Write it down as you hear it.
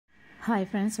Hi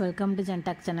friends, welcome to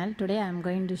Jentalk channel. Today I am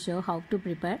going to show how to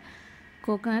prepare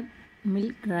coconut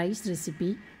milk rice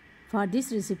recipe. For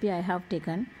this recipe I have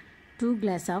taken 2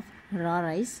 glass of raw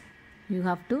rice. You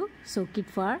have to soak it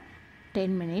for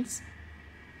 10 minutes.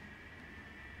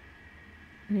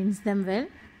 Rinse them well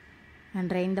and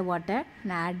drain the water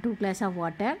and add 2 glass of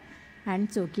water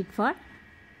and soak it for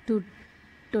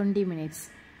 20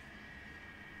 minutes.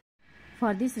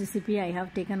 For this recipe I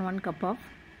have taken 1 cup of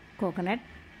coconut,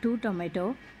 2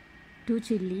 tomato, 2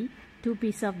 chilli, 2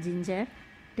 pieces of ginger,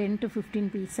 10 to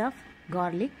 15 pieces of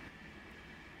garlic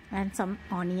and some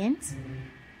onions.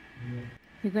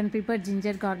 You can prepare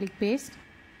ginger garlic paste.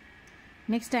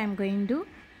 Next I am going to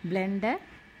blend the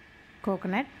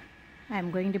coconut. I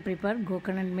am going to prepare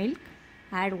coconut milk.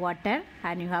 Add water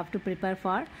and you have to prepare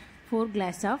for 4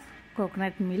 glass of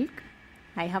coconut milk.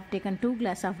 I have taken 2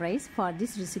 glass of rice. For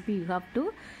this recipe you have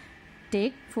to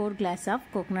take 4 glass of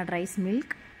coconut rice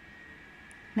milk.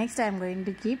 Next I am going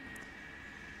to keep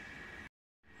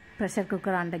pressure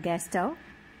cooker on the gas stove.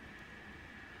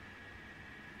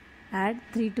 Add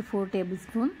 3 to 4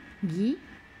 tablespoon ghee.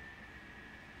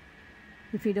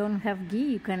 If you don't have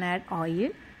ghee you can add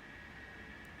oil.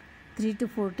 3 to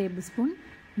 4 tablespoon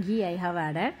ghee I have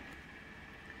added.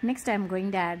 Next I am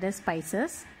going to add the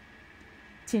spices: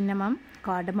 cinnamon,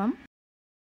 cardamom,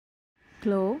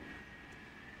 clove,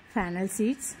 fennel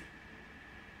seeds,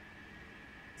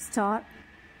 star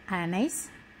anise,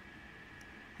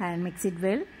 and mix it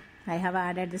well. I have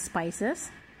added the spices.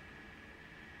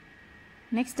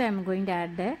 Next I am going to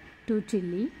add the 2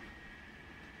 chilli,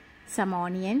 some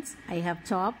onions I have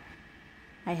chopped.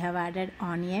 I have added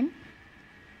onion.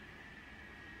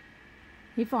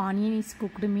 If onion is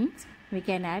cooked means we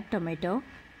can add tomato.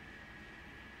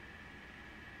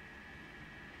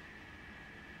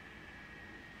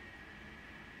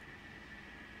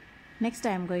 Next I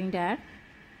am going to add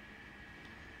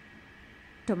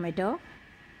tomato.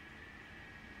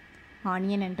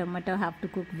 Onion and tomato have to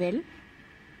cook well.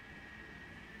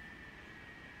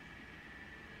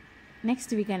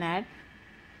 Next we can add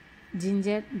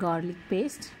ginger garlic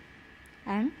paste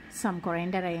and some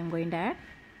coriander. I am going to add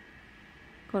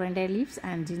coriander leaves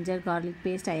and ginger garlic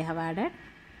paste I have added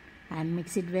and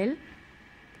mix it well.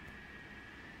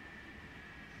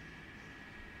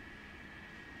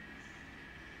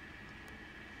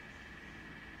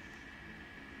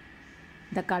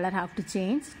 The color have to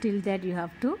change, till that you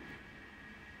have to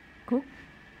cook.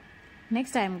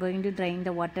 Next I am going to drain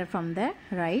the water from the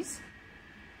rice.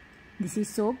 This is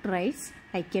soaked rice.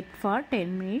 I kept for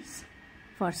 10 minutes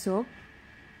for soak.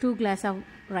 2 glass of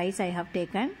rice I have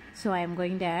taken. So I am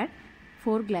going to add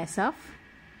 4 glass of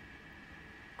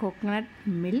coconut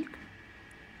milk.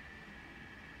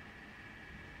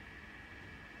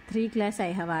 3 glass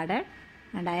I have added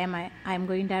and I am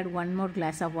going to add 1 more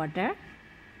glass of water.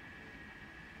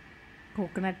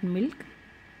 Coconut milk.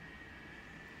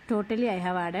 Totally I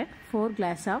have added 4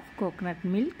 glass of coconut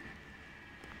milk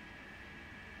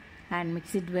and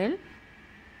mix it well.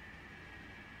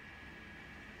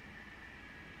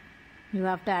 You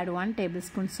have to add 1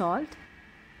 tablespoon salt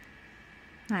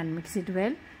and mix it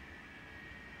well.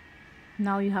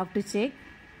 Now you have to check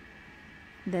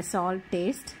the salt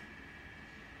taste.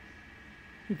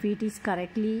 If it is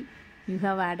correctly you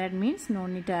have added means no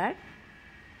need to add.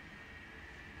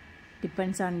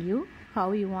 Depends on you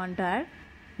how you want to add.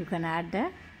 You can add the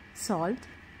salt.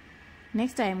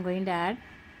 Next I am going to add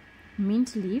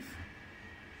mint leaf.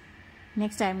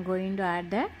 Next I am going to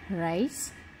add the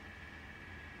rice.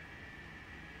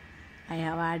 I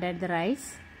have added the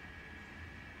rice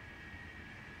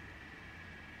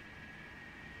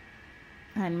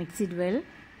and mix it well.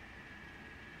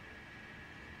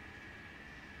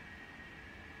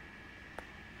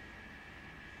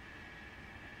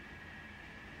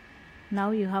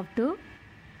 Now you have to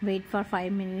wait for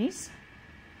 5 minutes.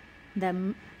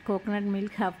 The coconut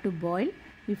milk have to boil.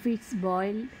 If it's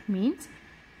boiled means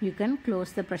you can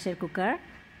close the pressure cooker.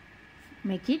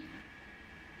 Make it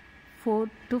 4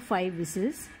 to 5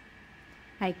 whistles.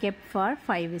 I kept for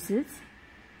 5 whistles.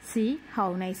 See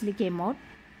how nicely came out.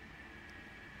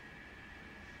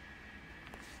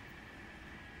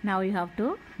 Now you have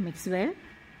to mix well.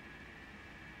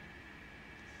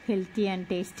 Healthy and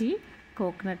tasty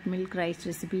coconut milk rice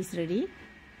recipe is ready.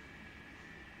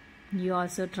 You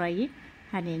also try it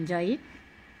and enjoy it.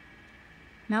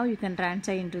 Now you can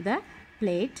transfer into the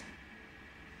plate.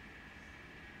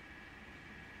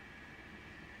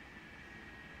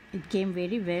 It came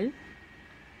very well.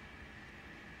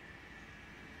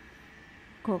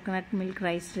 Coconut milk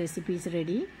rice recipe is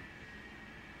ready.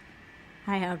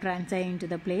 I have transferred into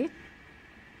the plate.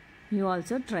 You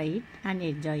also try it and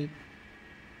enjoy it.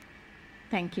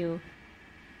 Thank you.